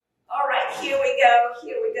here we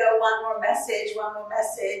go. One more message.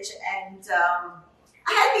 And I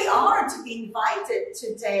had the honor to be invited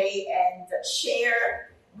today and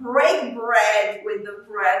break bread with the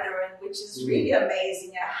brethren, which is really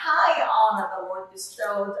amazing. A high honor the Lord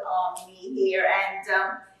bestowed on me here. And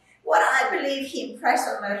what I believe He impressed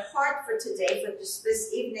on my heart for today, for this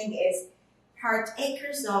evening, is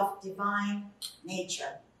partakers of divine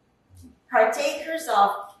nature. Partakers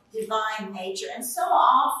of divine nature. And so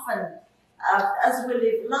often, as we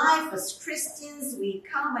live life as Christians, we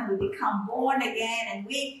come and we become born again, and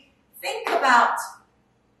we think about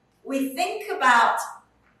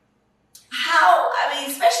how,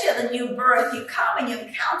 especially at the new birth, you come and you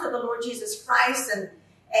encounter the Lord Jesus Christ,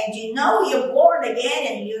 and you know you're born again,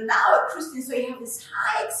 and you're now a Christian, so you have this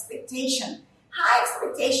high expectation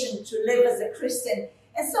to live as a Christian.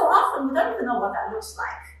 And so often we don't even know what that looks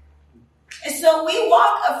like. And so we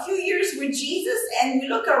walk a few years with Jesus, and we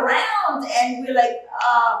look around and we're like,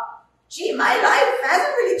 my life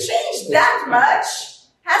hasn't really changed that much.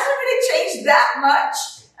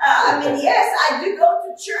 Yes, I do go to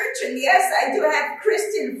church, and yes, I do have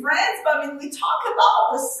Christian friends, but we talk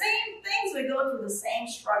about the same things. We go through the same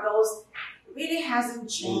struggles. It really hasn't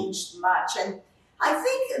changed much. And I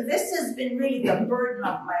think this has been really the burden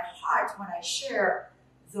of my heart when I share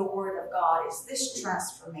the Word of God, is this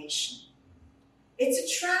transformation. It's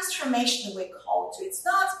a transformation that we're called to. It's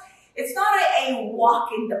not a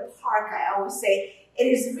walk in the park, I always say. It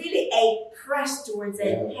is really a press towards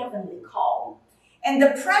a heavenly call. And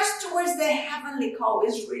the press towards the heavenly call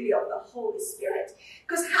is really of the Holy Spirit.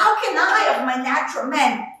 Because how can I, of my natural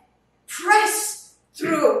man, press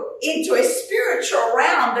through into a spiritual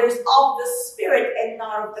realm that is of the Spirit and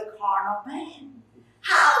not of the carnal man?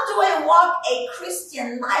 How do I walk a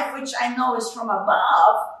Christian life, which I know is from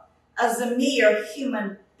above, as a mere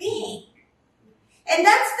human being? And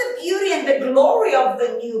that's the beauty and the glory of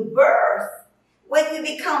the new birth. When we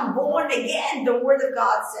become born again, the Word of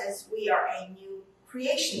God says we are a new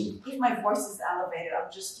creation. If my voice is elevated, I'm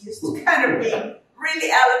just used to kind of being really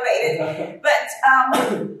elevated. But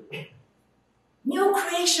new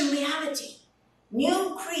creation reality.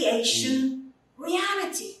 New creation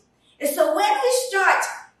reality. And so when we start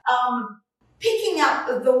picking up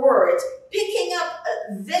the Word, picking up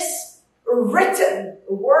this written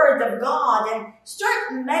Word of God, and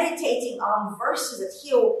start meditating on verses that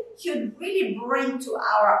He'll really bring to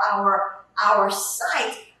our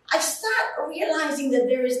sight, I start realizing that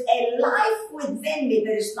there is a life within me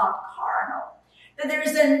that is not carnal, that there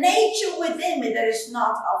is a nature within me that is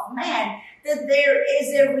not of man, that there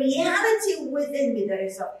is a reality within me that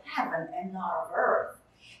is of heaven and not of earth.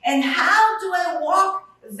 And how do I walk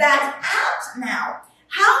that out now?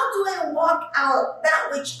 How do I walk out that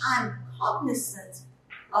which I'm cognizant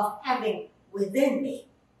of having within me,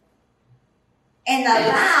 and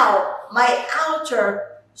allow my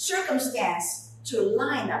outer circumstance to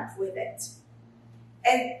line up with it?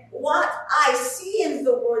 And what I see in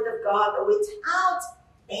the Word of God, without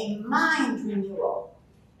a mind renewal,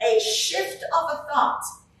 a shift of a thought,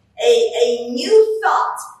 a new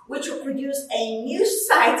thought, which will produce a new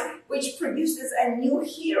sight, which produces a new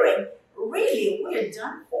hearing, really, we're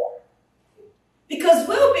done for. Because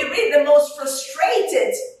we'll be really the most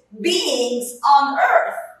frustrated beings on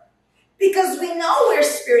earth. Because we know we're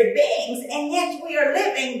spirit beings, and yet we are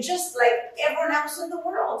living just like everyone else in the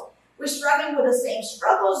world. We're struggling with the same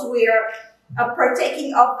struggles. We are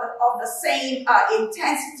partaking of the same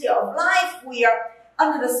intensity of life. We are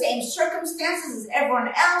under the same circumstances as everyone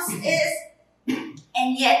else is.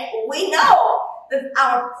 And yet we know that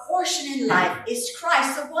our portion in life is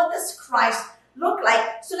Christ. So what does Christ look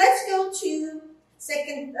like? So let's go to the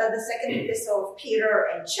second epistle of Peter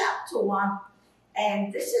in chapter 1.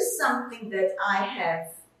 And this is something that I have,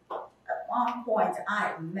 at one point,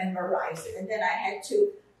 I memorized it. And then I had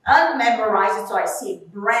to unmemorize it so I see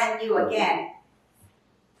it brand new again.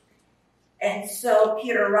 And so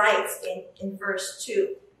Peter writes in verse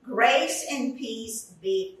 2, grace and peace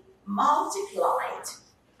be multiplied.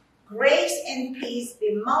 Grace and peace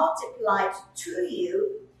be multiplied to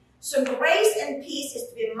you. So grace and peace is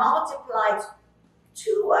to be multiplied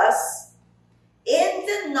to us in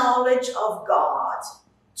the knowledge of God,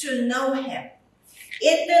 to know Him,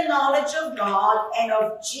 in the knowledge of God and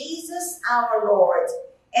of Jesus our Lord,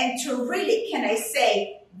 and to really, can I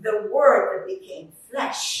say, the Word that became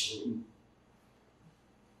flesh.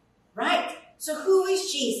 Right? So who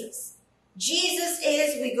is Jesus? Jesus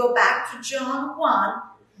is, we go back to John 1,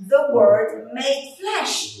 the Word made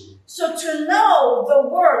flesh. So to know the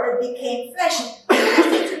Word that became flesh,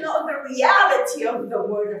 to know the reality of the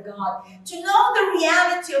Word of God. To know the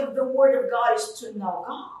reality of the Word of God is to know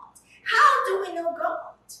God. How do we know God?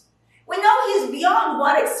 We know He's beyond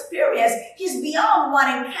one experience. He's beyond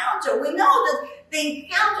one encounter. We know that the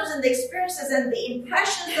encounters and the experiences and the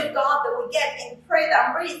impressions of God that we get in prayer that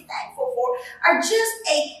I'm really thankful for are just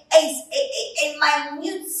a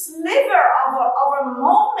minute sliver of a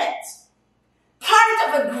moment, part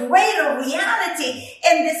of a greater reality.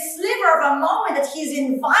 And this sliver of a moment that He's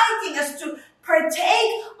inviting us to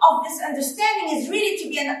partake of this understanding is really to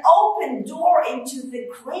be an open door into the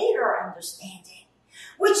greater understanding,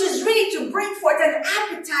 which is really to bring forth an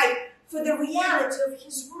appetite for the reality of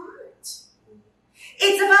His Word.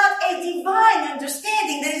 It's about a divine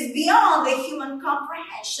understanding that is beyond the human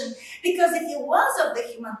comprehension. Because if it was of the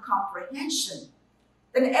human comprehension,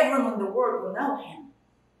 then everyone in the world will know Him.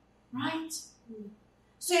 Right?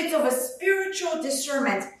 So it's of a spiritual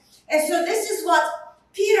discernment. And so this is what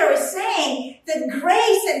Peter is saying, that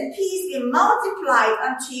grace and peace be multiplied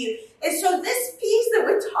unto you. And so this peace that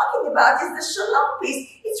we're talking about is the shalom peace.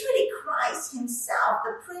 It's really Christ Himself,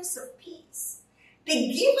 the Prince of Peace,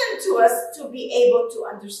 be given to us to be able to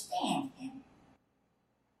understand Him.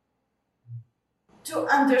 To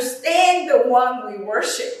understand the one we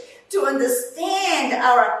worship. To understand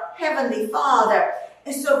our Heavenly Father.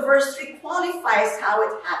 And so verse 3 qualifies how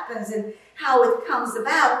it happens and how it comes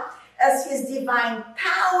about. As His divine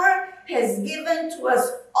power has given to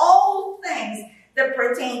us all things that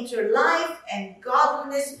pertain to life and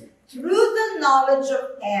godliness through the knowledge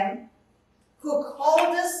of Him who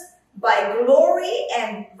called us by glory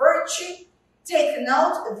and virtue. Take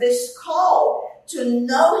note, this call to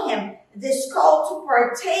know Him, this call to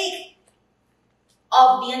partake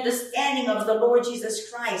of the understanding of the Lord Jesus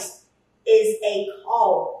Christ is a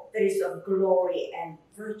call that is of glory and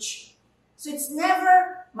virtue. So it's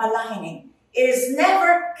never maligning. It is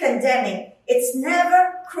never condemning. It's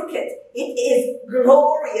never crooked. It is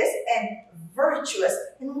glorious and virtuous.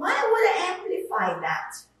 And why would I amplify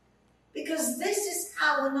that? Because this is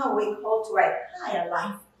how we know we're called to a higher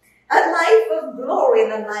life. A life of glory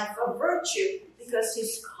and a life of virtue. Because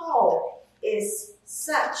His call is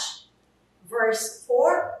such. Verse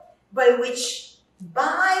 4, by which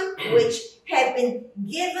have been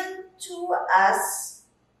given to us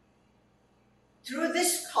through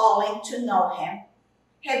this calling to know Him,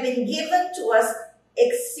 have been given to us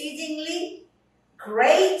exceedingly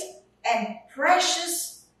great and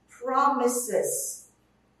precious promises.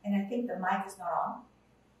 And I think the mic is not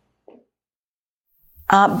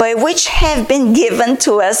on. By which have been given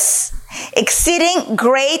to us exceeding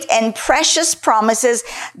great and precious promises,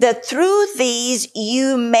 that through these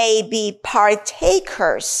you may be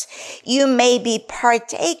partakers. You may be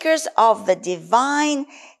partakers of the divine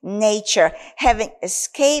nature, having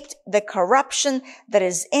escaped the corruption that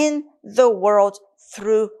is in the world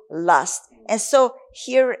through lust. And so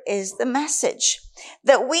here is the message,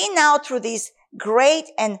 that we now through these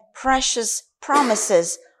great and precious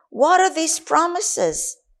promises. What are these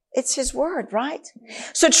promises? It's His Word, right?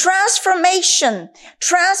 So transformation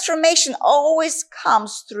always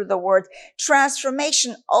comes through the Word.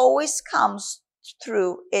 Transformation always comes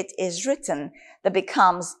through it is written, that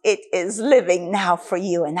becomes it is living now for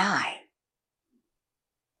you and I.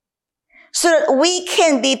 So that we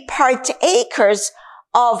can be partakers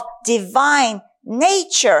of divine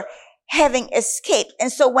nature, having escaped.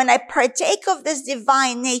 And so when I partake of this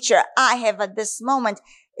divine nature, I have at this moment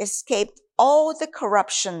escaped all the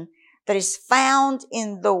corruption that is found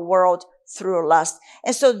in the world through lust.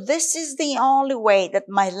 And so this is the only way that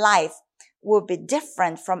my life will be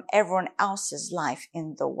different from everyone else's life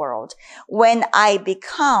in the world. When I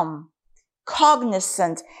become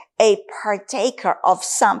cognizant, a partaker of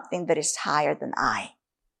something that is higher than I.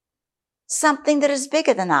 Something that is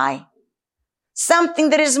bigger than I. Something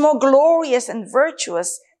that is more glorious and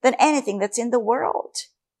virtuous than anything that's in the world.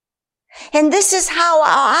 And this is how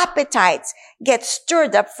our appetites get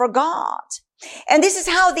stirred up for God. And this is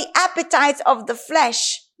how the appetites of the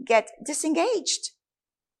flesh get disengaged.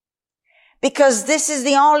 Because this is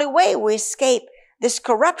the only way we escape this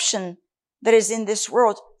corruption that is in this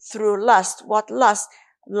world through lust. What lust?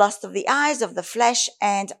 Lust of the eyes, of the flesh,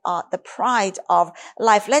 and the pride of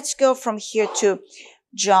life. Let's go from here to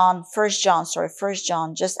First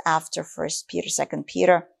John, just after 1 Peter, 2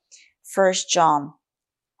 Peter, 1 John,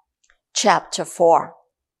 chapter 4.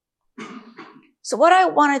 So what I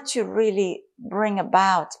wanted to really bring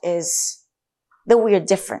about is that we are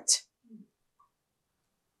different.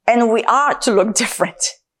 And we are to look different.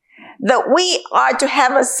 That we are to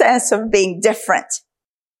have a sense of being different.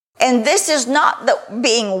 And this is not that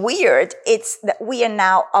being weird, it's that we are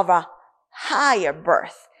now of a higher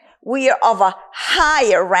birth. We are of a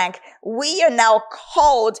higher rank. We are now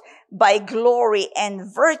called by glory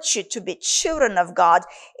and virtue to be children of God.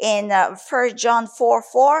 In 1 John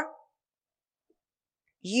 4:4,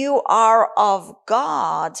 you are of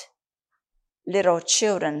God, little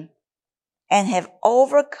children, and have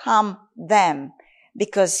overcome them,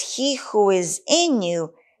 because he who is in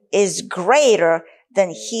you is greater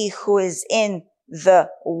than he who is in the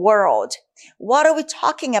world. What are we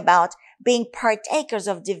talking about? Being partakers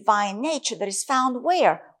of divine nature that is found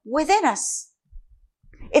where? Within us.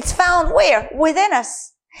 It's found where? Within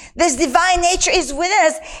us. This divine nature is within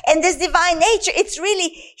us. And this divine nature, it's really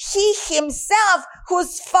he himself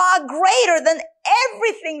who's far greater than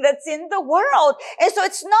everything that's in the world. And so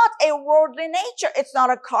it's not a worldly nature. It's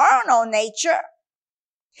not a carnal nature.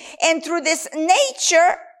 And through this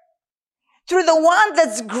nature, through the one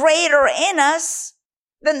that's greater in us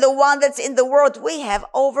than the one that's in the world, we have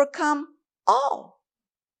overcome all.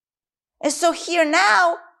 And so here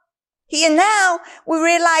now, we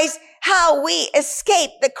realize how we escape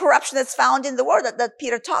the corruption that's found in the world that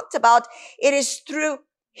Peter talked about. It is through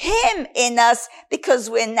him in us, because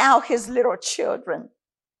we're now his little children.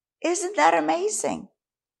 Isn't that amazing?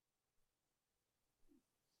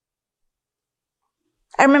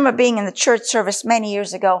 I remember being in the church service many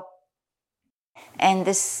years ago, and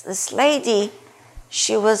this lady,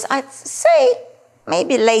 she was, I'd say,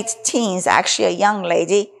 maybe late teens, actually a young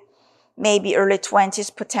lady, maybe early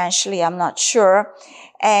 20s potentially, I'm not sure.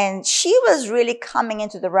 And she was really coming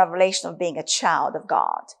into the revelation of being a child of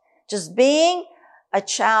God, just being a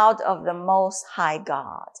child of the Most High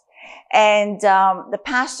God. And the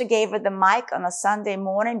pastor gave her the mic on a Sunday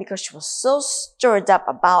morning because she was so stirred up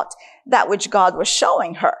about that which God was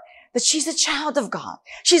showing her, that she's a child of God.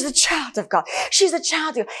 She's a child of God. She's a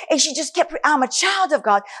child of God. And she just kept, I'm a child of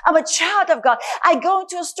God. I'm a child of God. I go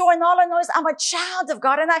into a store and all I know is I'm a child of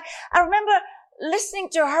God. And I remember listening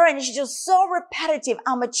to her, and she's just so repetitive.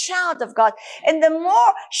 I'm a child of God. And the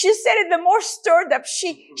more she said it, the more stirred up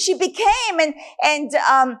she became. And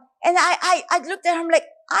I looked at her, I'm like,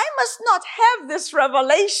 I must not have this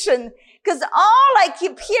revelation, because all I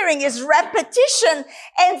keep hearing is repetition.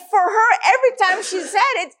 And for her, every time she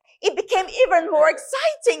said it, it became even more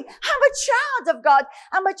exciting. I'm a child of God.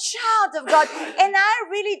 I'm a child of God. And I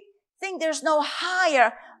really think there's no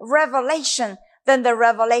higher revelation than the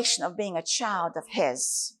revelation of being a child of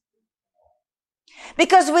his.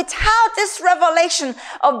 Because without this revelation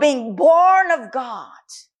of being born of God,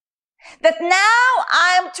 that now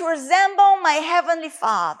I am to resemble my heavenly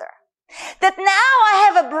Father, that now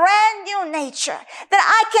I have a brand new nature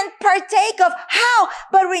that I can partake of. How?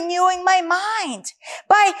 By renewing my mind,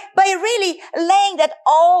 by really laying that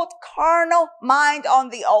old carnal mind on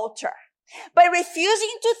the altar, by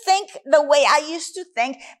refusing to think the way I used to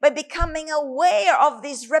think, by becoming aware of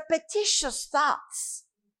these repetitious thoughts.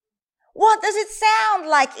 What does it sound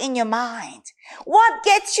like in your mind? What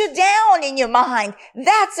gets you down in your mind?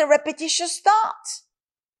 That's a repetitious thought.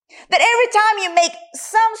 That every time you make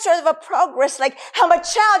some sort of a progress, like, I'm a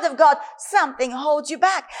child of God, something holds you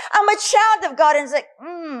back. I'm a child of God, and it's like,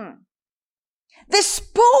 This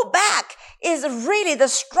pull back is really the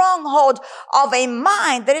stronghold of a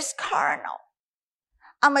mind that is carnal.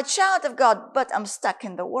 I'm a child of God, but I'm stuck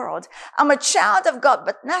in the world. I'm a child of God,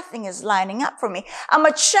 but nothing is lining up for me. I'm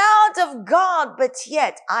a child of God, but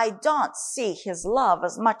yet I don't see his love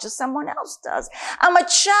as much as someone else does. I'm a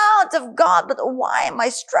child of God, but why am I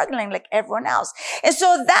struggling like everyone else? And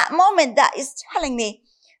so that moment, that is telling me,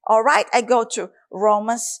 all right, I go to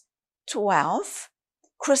Romans 12.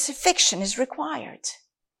 Crucifixion is required.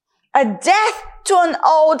 A death to an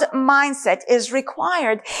old mindset is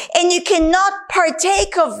required. And you cannot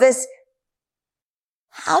partake of this,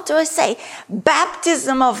 how do I say,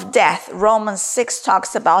 baptism of death. Romans 6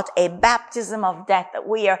 talks about a baptism of death, that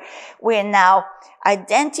we are now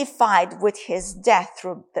identified with his death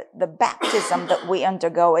through the baptism that we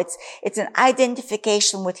undergo. It's an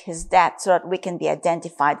identification with his death so that we can be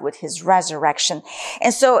identified with his resurrection.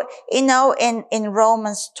 And so, in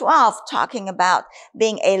Romans 12, talking about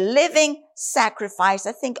being a living sacrifice,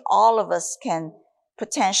 I think all of us can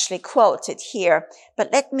potentially quote it here,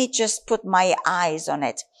 but let me just put my eyes on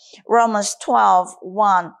it. Romans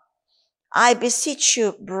 12:1. I beseech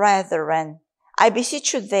you, brethren. I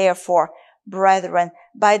beseech you, therefore, brethren,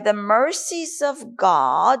 by the mercies of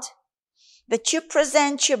God, that you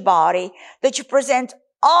present your body, that you present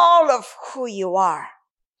all of who you are.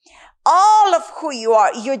 All of who you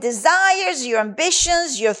are, your desires, your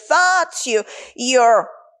ambitions, your thoughts, your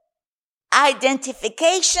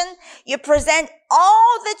identification. You present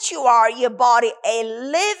all that you are, your body, a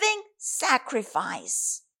living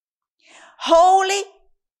sacrifice, holy,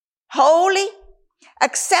 holy,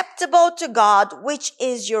 acceptable to God, which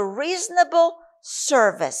is your reasonable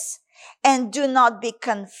service. And do not be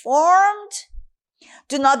conformed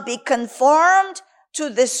to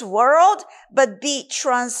this world, but be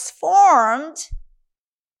transformed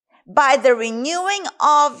by the renewing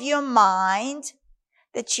of your mind,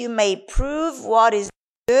 that you may prove what is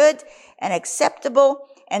good and acceptable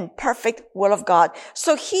and perfect will of God.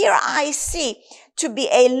 So here I see to be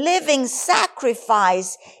a living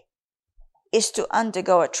sacrifice is to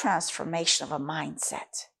undergo a transformation of a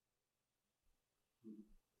mindset.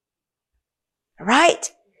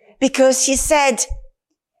 Right? Because he said,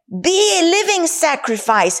 be a living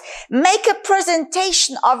sacrifice. Make a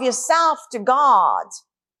presentation of yourself to God.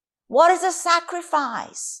 What is a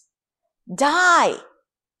sacrifice? Die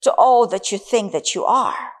to all that you think that you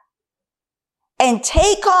are. And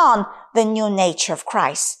take on the new nature of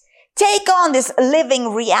Christ. Take on this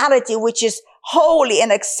living reality which is holy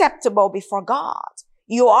and acceptable before God.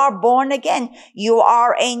 You are born again. You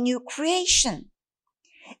are a new creation.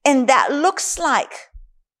 And that looks like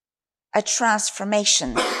a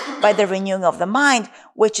transformation by the renewing of the mind,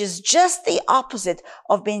 which is just the opposite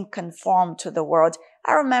of being conformed to the world.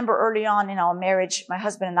 I remember early on in our marriage, my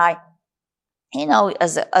husband and I,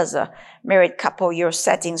 as a married couple, you're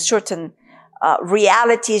setting certain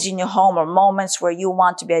realities in your home or moments where you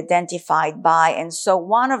want to be identified by. And so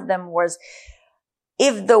one of them was,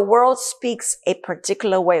 if the world speaks a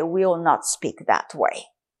particular way, we will not speak that way.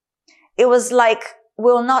 It was like,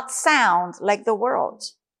 will not sound like the world.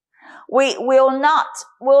 We will not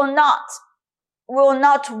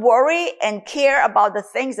worry and care about the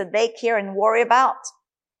things that they care and worry about.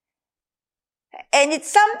 And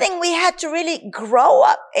it's something we had to really grow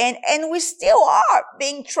up in, and we still are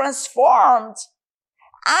being transformed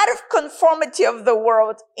out of conformity of the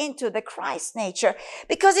world into the Christ nature.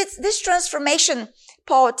 Because it's this transformation,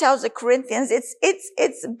 Paul tells the Corinthians,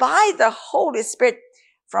 it's by the Holy Spirit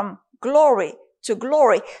from glory to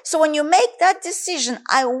glory. So when you make that decision,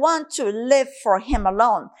 I want to live for Him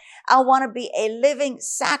alone. I want to be a living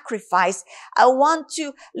sacrifice. I want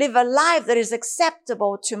to live a life that is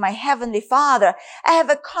acceptable to my Heavenly Father. I have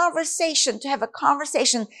a conversation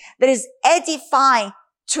that is edifying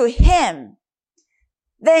to Him.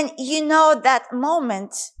 Then you know that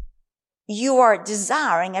moment you are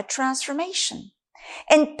desiring a transformation.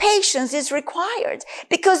 And patience is required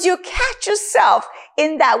because you catch yourself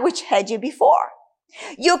in that which had you before.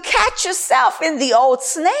 You catch yourself in the old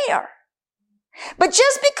snare. But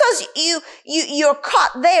just because you're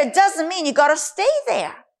caught there doesn't mean you gotta stay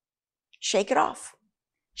there. Shake it off.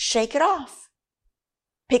 Shake it off.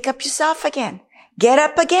 Pick up yourself again. Get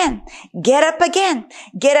up again. Get up again.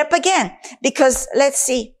 Get up again. Because let's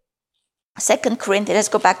see. 2 Corinthians. Let's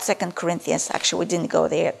go back to 2 Corinthians. Actually, we didn't go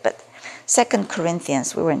there, but 2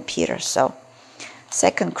 Corinthians, we were in Peter, so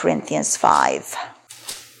 2 Corinthians 5.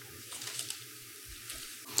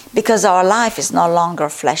 Because our life is no longer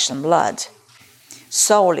flesh and blood.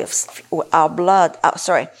 Solely of our blood,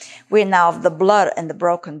 we're now of the blood and the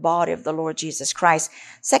broken body of the Lord Jesus Christ.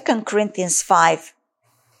 2 Corinthians 5,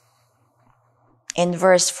 in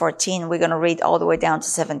verse 14, we're going to read all the way down to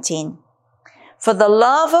 17. For the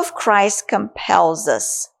love of Christ compels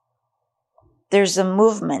us. There's a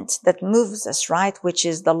movement that moves us, right? Which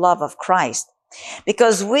is the love of Christ.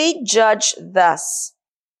 Because we judge thus.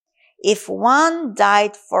 If one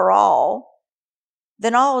died for all,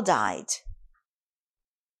 then all died.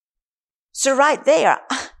 So right there,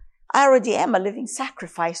 I already am a living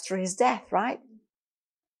sacrifice through His death, right?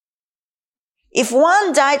 If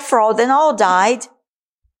one died for all, then all died.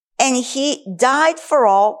 And He died for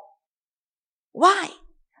all. Why?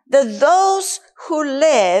 That those who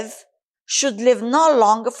live should live no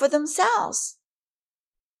longer for themselves,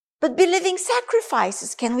 but be living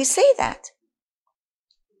sacrifices. Can we say that?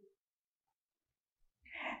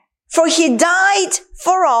 For He died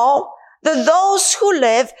for all, that those who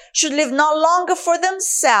live should live no longer for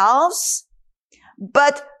themselves,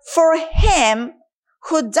 but for Him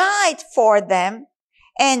who died for them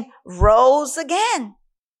and rose again.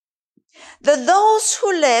 That those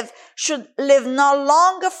who live should live no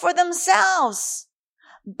longer for themselves,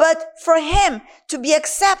 but for Him, to be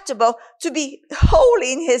acceptable, to be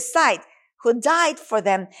holy in His sight, who died for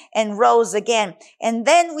them and rose again. And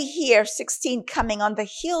then we hear 16 coming on the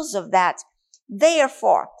heels of that.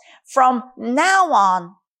 Therefore, from now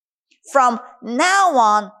on,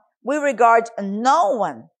 we regard no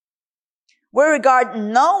one. We regard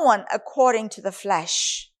no one according to the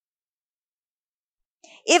flesh.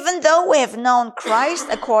 Even though we have known Christ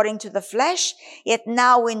according to the flesh, yet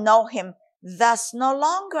now we know Him thus no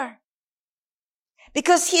longer.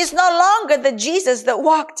 Because he is no longer the Jesus that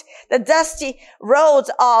walked the dusty roads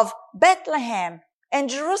of Bethlehem and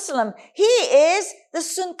Jerusalem. He is the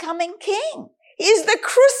soon coming King. He is the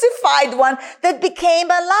crucified one that became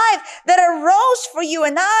alive, that arose for you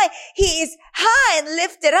and I. He is high and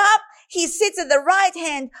lifted up. He sits at the right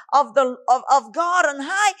hand of God on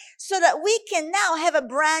high, so that we can now have a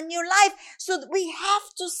brand new life. So that we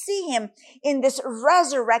have to see him in this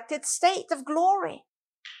resurrected state of glory.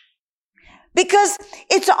 Because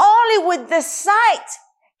it's only with the sight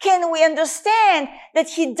can we understand that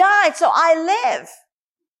he died so I live.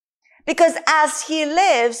 Because as he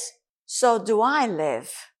lives, so do I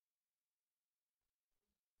live.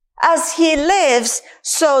 As he lives,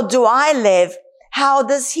 so do I live. How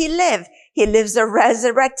does he live? He lives a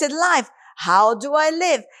resurrected life. How do I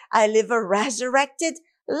live? I live a resurrected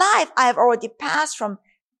life. I have already passed from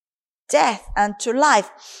death unto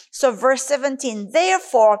life. So verse 17,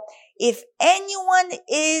 therefore, if anyone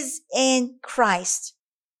is in Christ,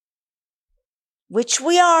 which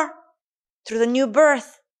we are through the new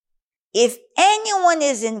birth, if anyone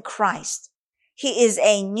is in Christ, he is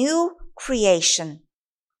a new creation.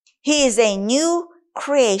 He is a new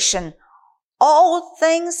creation. All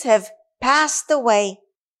things have passed away.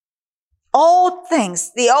 Old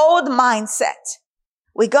things, the old mindset.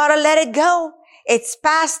 We gotta let it go. It's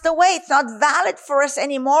passed away. It's not valid for us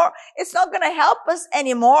anymore. It's not going to help us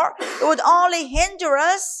anymore. It would only hinder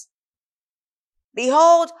us.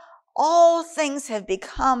 Behold, all things have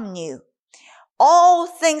become new. All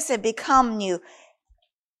things have become new.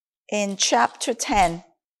 In chapter 10,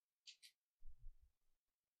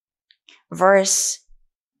 verse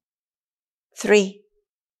 3.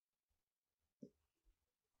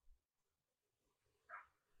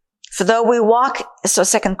 For though we walk, so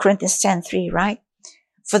 2 Corinthians 10:3, right?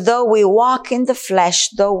 For though we walk in the flesh,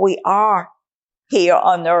 though we are here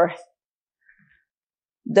on earth,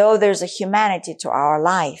 though there's a humanity to our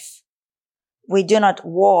life, we do not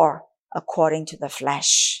war according to the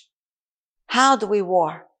flesh. How do we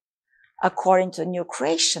war? According to the new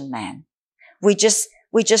creation, man. We just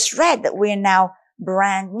read that we're now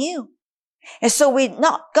brand new. And so we're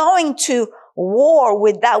not going to war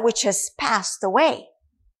with that which has passed away.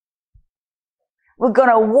 We're going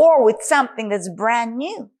to war with something that's brand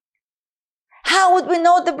new. How would we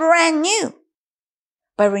know the brand new?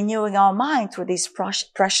 By renewing our mind through these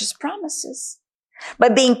precious promises. By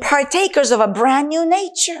being partakers of a brand new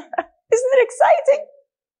nature. Isn't it exciting?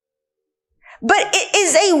 But it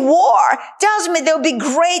is a war. Tells me there will be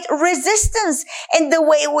great resistance. And the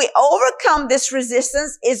way we overcome this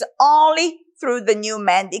resistance is only through the new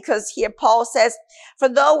man. Because here Paul says, for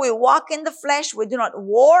though we walk in the flesh, we do not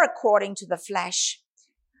war according to the flesh.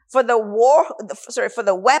 For the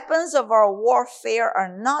weapons of our warfare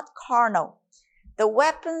are not carnal. The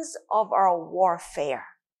weapons of our warfare.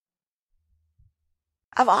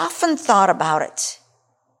 I've often thought about it.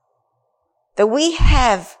 That we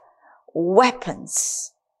have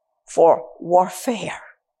weapons for warfare.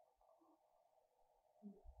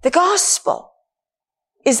 The gospel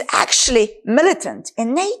is actually militant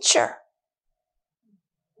in nature.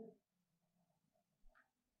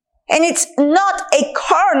 And it's not a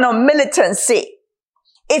carnal militancy.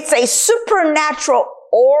 It's a supernatural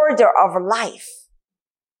order of life.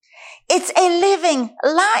 It's a living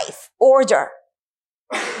life order.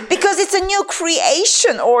 Because it's a new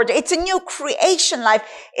creation order. It's a new creation life.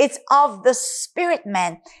 It's of the spirit,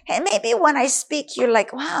 man. And maybe when I speak, you're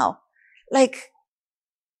like, wow, like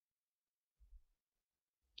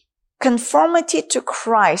conformity to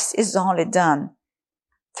Christ is only done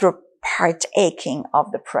through partaking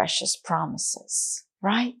of the precious promises,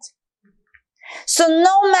 right? So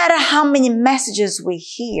no matter how many messages we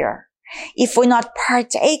hear, if we're not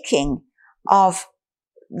partaking of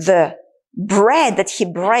the bread that he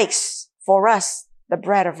breaks for us, the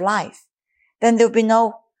bread of life, then there'll be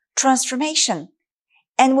no transformation.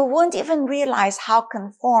 And we won't even realize how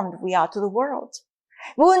conformed we are to the world.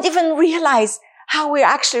 We won't even realize how we're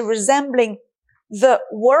actually resembling the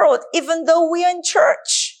world, even though we are in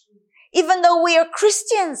church, even though we are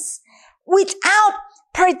Christians, without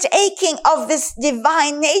partaking of this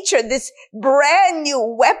divine nature, this brand new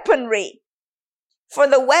weaponry. For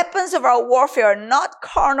the weapons of our warfare are not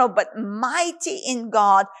carnal, but mighty in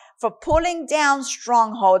God for pulling down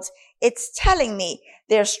strongholds. It's telling me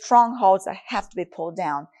there are strongholds that have to be pulled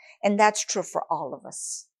down. And that's true for all of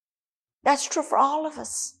us. That's true for all of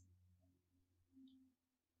us.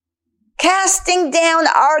 Casting down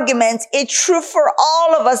arguments, it's true for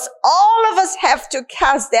all of us. All of us have to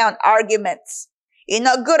cast down arguments. You're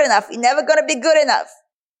not good enough. You're never going to be good enough.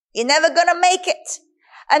 You're never going to make it.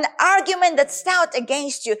 an argument that's stout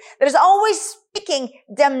against you, that is always speaking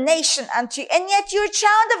damnation unto you, and yet you're a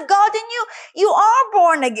child of God and you are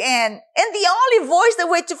born again. And the only voice that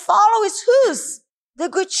we're to follow is whose? The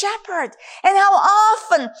Good Shepherd. And how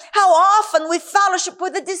often we fellowship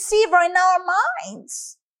with the deceiver in our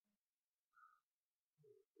minds.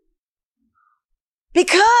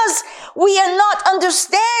 Because we are not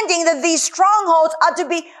understanding that these strongholds are to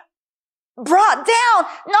be brought down,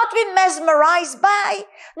 not to be mesmerized by,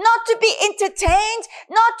 not to be entertained,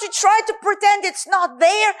 not to try to pretend it's not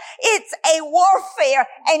there. It's a warfare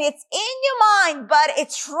and it's in your mind, but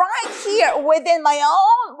it's right here within my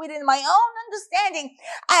own understanding.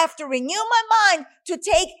 I have to renew my mind to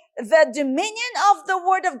take the dominion of the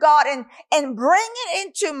Word of God and bring it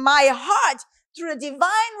into my heart through a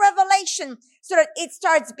divine revelation so that it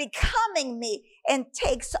starts becoming me and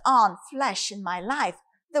takes on flesh in my life.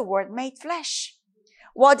 The Word made flesh.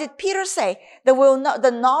 What did Peter say?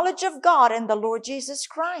 The knowledge of God and the Lord Jesus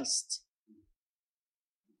Christ.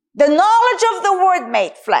 The knowledge of the Word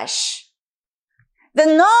made flesh. The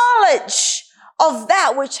knowledge of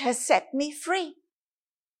that which has set me free.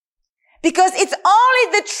 Because it's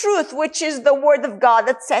only the truth, which is the Word of God,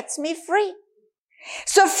 that sets me free.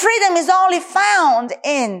 So freedom is only found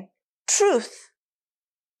in truth.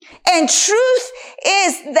 And truth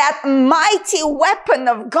is that mighty weapon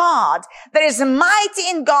of God that is mighty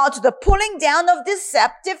in God to the pulling down of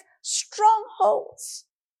deceptive strongholds.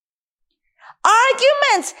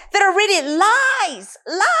 Arguments that are really lies,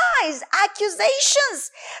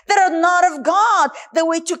 accusations that are not of God, that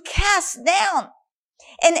we're to cast down.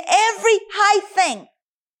 And every high thing.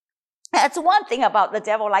 That's one thing about the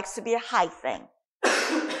devil, likes to be a high thing.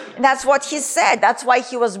 And that's what he said. That's why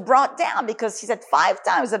he was brought down, because he said 5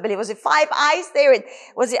 times, I believe, was it 5 eyes there?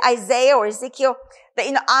 Was it Isaiah or Ezekiel?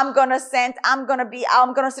 That, I'm going to sit on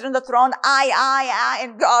the throne. I,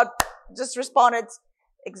 and God just responded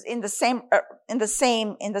in the same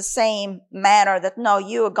manner that, no,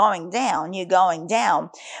 you're going down.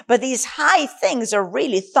 But these high things are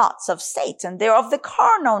really thoughts of Satan. They're of the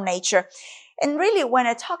carnal nature. And really, when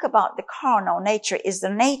I talk about the carnal nature, is the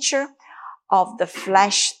nature of the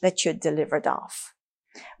flesh that you're delivered of.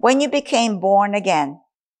 When you became born again,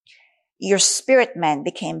 your spirit man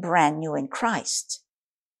became brand new in Christ.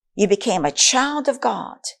 You became a child of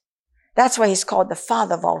God. That's why he's called the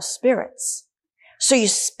Father of all spirits. So your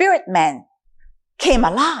spirit man came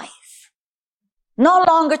alive. No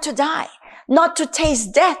longer to die, not to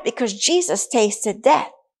taste death, because Jesus tasted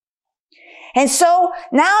death. And so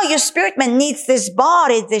now your spirit man needs this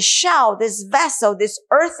body, this shell, this vessel, this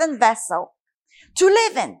earthen vessel to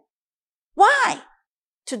live in. Why?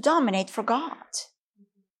 To dominate for God.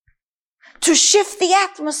 To shift the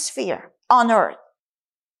atmosphere on earth.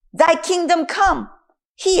 Thy kingdom come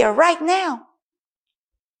here right now.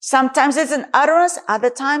 Sometimes it's an utterance. Other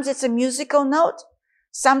times it's a musical note.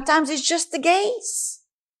 Sometimes it's just a gaze.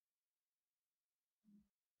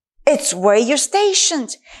 It's where you're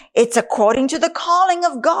stationed. It's according to the calling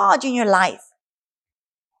of God in your life.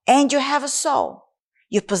 And you have a soul.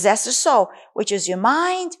 You possess a soul, which is your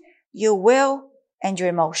mind, your will, and your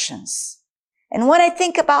emotions. And when I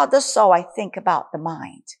think about the soul, I think about the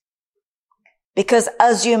mind. Because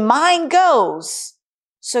as your mind goes,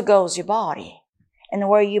 so goes your body. And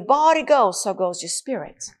where your body goes, so goes your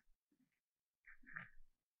spirit.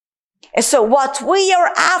 And so what we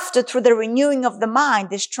are after through the renewing of the mind,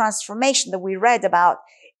 this transformation that we read about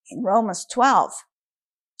in Romans 12,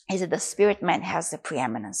 is that the spirit man has the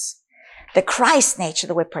preeminence. The Christ nature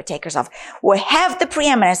that we're partakers of will have the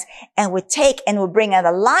preeminence, and we take and we bring an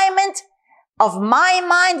alignment of my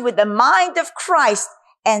mind with the mind of Christ,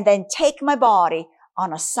 and then take my body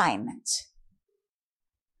on assignment.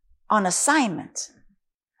 On assignment.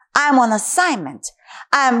 I'm on assignment.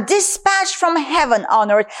 I am dispatched from heaven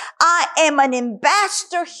on earth. I am an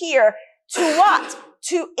ambassador here to what?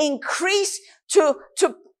 To increase, to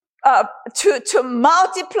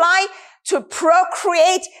multiply, to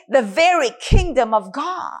procreate the very kingdom of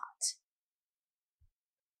God.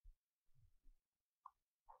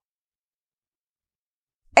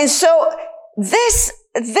 And so this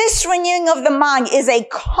renewing of the mind is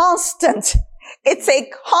it's a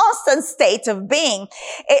constant state of being.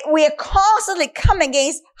 We are constantly coming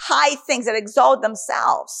against high things that exalt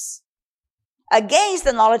themselves against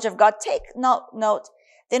the knowledge of God. Take note,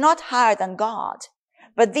 they're not higher than God.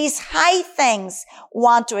 But these high things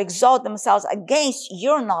want to exalt themselves against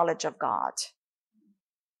your knowledge of God.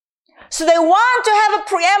 So they want to have a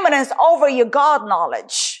preeminence over your God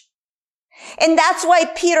knowledge. And that's why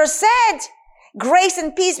Peter said, grace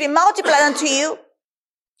and peace be multiplied unto you.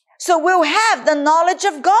 So we'll have the knowledge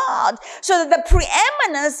of God, so that the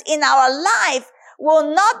preeminence in our life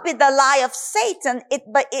will not be the lie of Satan,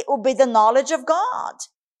 but it will be the knowledge of God.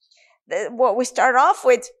 What we start off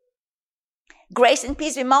with, grace and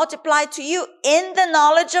peace be multiplied to you in the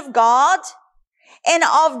knowledge of God and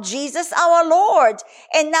of Jesus our Lord.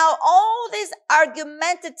 And now all this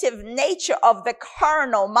argumentative nature of the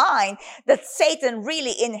carnal mind that Satan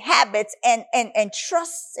really inhabits and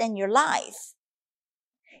trusts in your life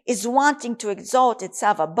is wanting to exalt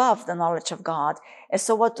itself above the knowledge of God. And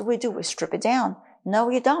so what do? We strip it down. No,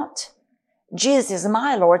 you don't. Jesus is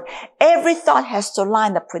my Lord. Every thought has to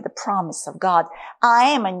line up with the promise of God. I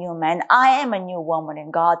am a new man. I am a new woman in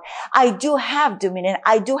God. I do have dominion.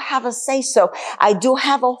 I do have a say-so. I do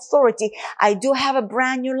have authority. I do have a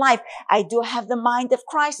brand new life. I do have the mind of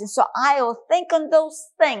Christ. And so I will think on those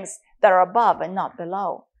things that are above and not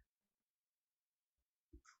below.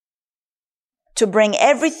 To bring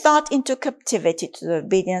every thought into captivity to the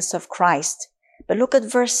obedience of Christ. But look at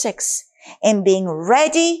verse 6. And being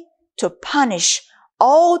ready to punish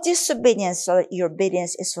all disobedience so that your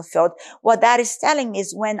obedience is fulfilled. What that is telling me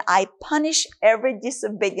is when I punish every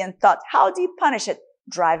disobedient thought, how do you punish it?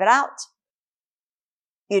 Drive it out.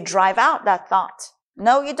 You drive out that thought.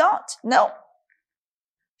 No, you don't. No.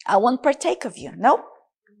 I won't partake of you. Nope.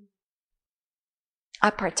 I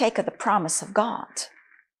partake of the promise of God.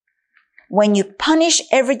 When you punish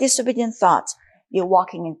every disobedient thought, you're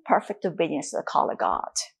walking in perfect obedience to the call of God.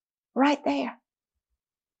 Right there.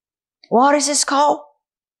 What is his call?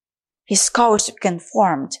 His call is to be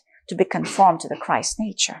conformed to the Christ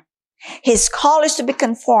nature. His call is to be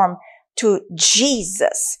conformed to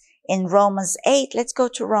Jesus in Romans 8. Let's go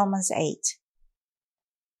to Romans 8.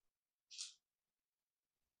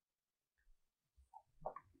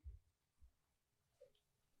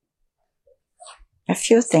 A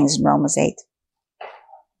few things in Romans 8.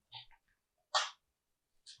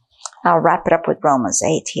 I'll wrap it up with Romans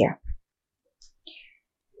 8 here.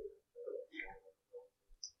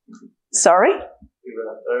 Sorry?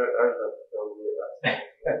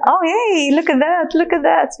 Oh, yay, look at that. Look at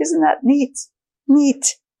that. Isn't that neat?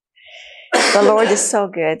 Neat. The Lord is so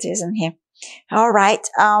good, isn't he? All right.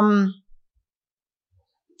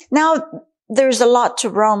 Now, there's a lot to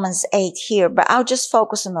Romans 8 here, but I'll just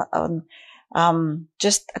focus on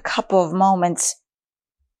just a couple of moments.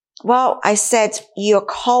 Well, I said you're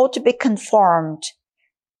called to be conformed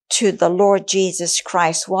to the Lord Jesus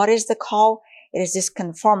Christ. What is the call? It is this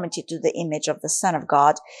conformity to the image of the Son of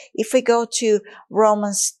God. If we go to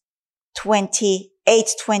Romans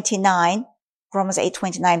 8:29,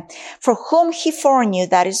 for whom he foreknew,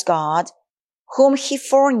 that is God, whom he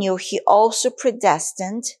foreknew, he also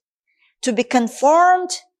predestined to be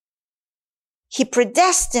conformed. He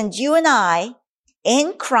predestined you and I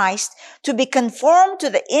in Christ to be conformed to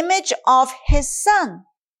the image of his Son,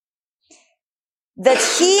 that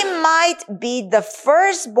he might be the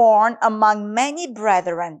firstborn among many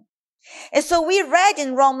brethren. And so we read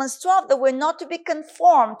in Romans 12 that we're not to be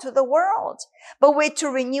conformed to the world, but we're to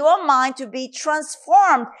renew our mind, to be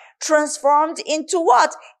transformed. Transformed into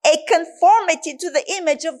what? A conformity to the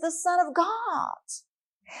image of the Son of God.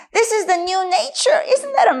 This is the new nature.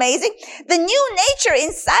 Isn't that amazing? The new nature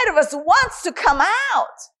inside of us wants to come out.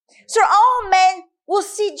 So all men will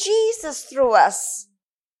see Jesus through us.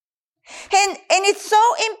 And it's so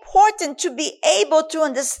important to be able to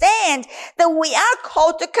understand that we are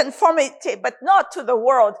called to conformity, but not to the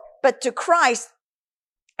world, but to Christ.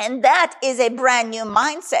 And that is a brand new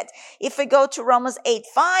mindset. If we go to Romans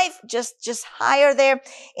 8:5, just higher there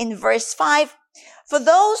in verse 5, for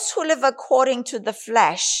those who live according to the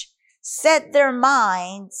flesh set their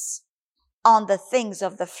minds on the things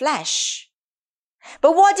of the flesh.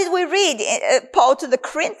 But what did we read, Paul to the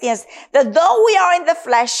Corinthians? That though we are in the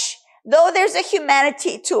flesh, though there's a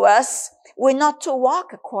humanity to us, we're not to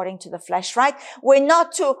walk according to the flesh, right? We're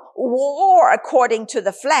not to war according to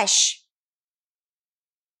the flesh.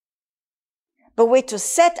 But we're to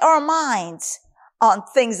set our minds on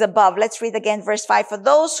things above. Let's read again verse 5. For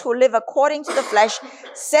those who live according to the flesh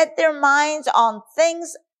set their minds on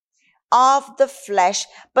things of the flesh,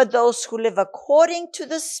 but those who live according to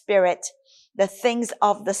the Spirit, the things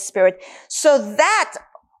of the Spirit. So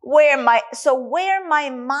where my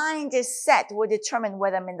mind is set will determine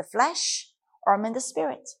whether I'm in the flesh or I'm in the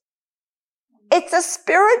Spirit. It's as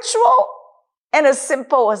spiritual and as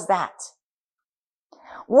simple as that.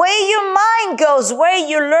 Where your mind goes, where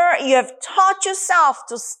you learn, you have taught yourself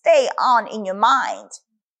to stay on in your mind,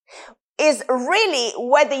 is really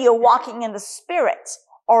whether you're walking in the Spirit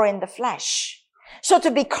or in the flesh. So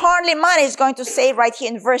to be carnally minded is going to say right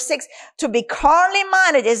here in verse 6, to be carnally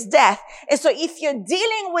minded is death. And so if you're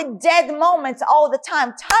dealing with dead moments all the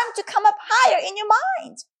time to come up higher in your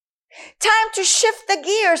mind. Time to shift the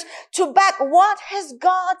gears to back. What has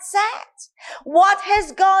God said? What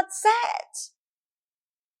has God said?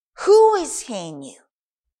 Who is He in you?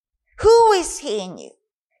 Who is He in you?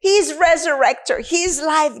 He is resurrector. He is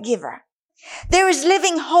life giver. There is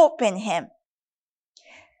living hope in Him.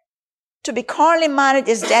 To be carnally minded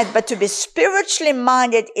is death, but to be spiritually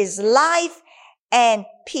minded is life and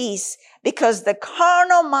peace, because the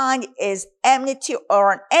carnal mind is enmity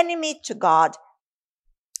or an enemy to God.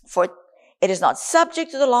 For it is not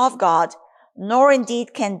subject to the law of God, nor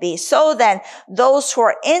indeed can be. So then, those who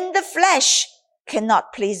are in the flesh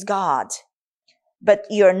cannot please God. But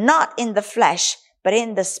you're not in the flesh, but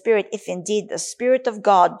in the Spirit, if indeed the Spirit of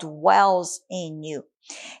God dwells in you.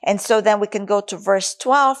 And so then we can go to verse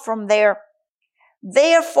 12 from there.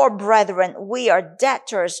 Therefore, brethren, we are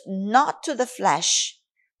debtors not to the flesh,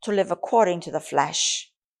 to live according to the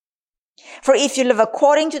flesh. For if you live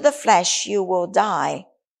according to the flesh, you will die.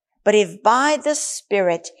 But if by the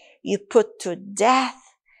Spirit you put to death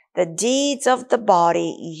the deeds of the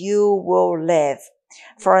body, you will live.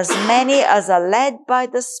 For as many as are led by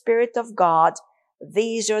the Spirit of God,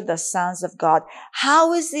 these are the sons of God.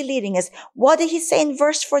 How is He leading us? What did He say in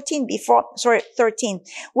verse 13? 13.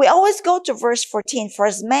 We always go to verse 14. For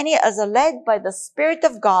as many as are led by the Spirit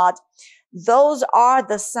of God, those are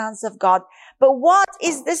the sons of God. But what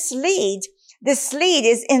is this lead? This lead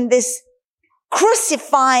is in this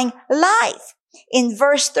crucifying life. In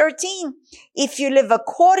verse 13, if you live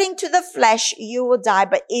according to the flesh, you will die.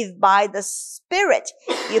 But if by the Spirit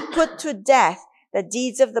you put to death the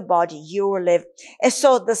deeds of the body, you will live. And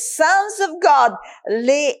so the sons of God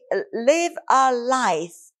live a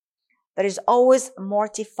life that is always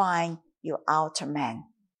mortifying your outer man,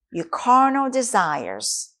 your carnal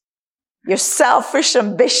desires, your selfish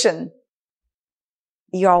ambition,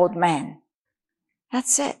 your old man.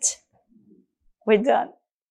 That's it. We're done.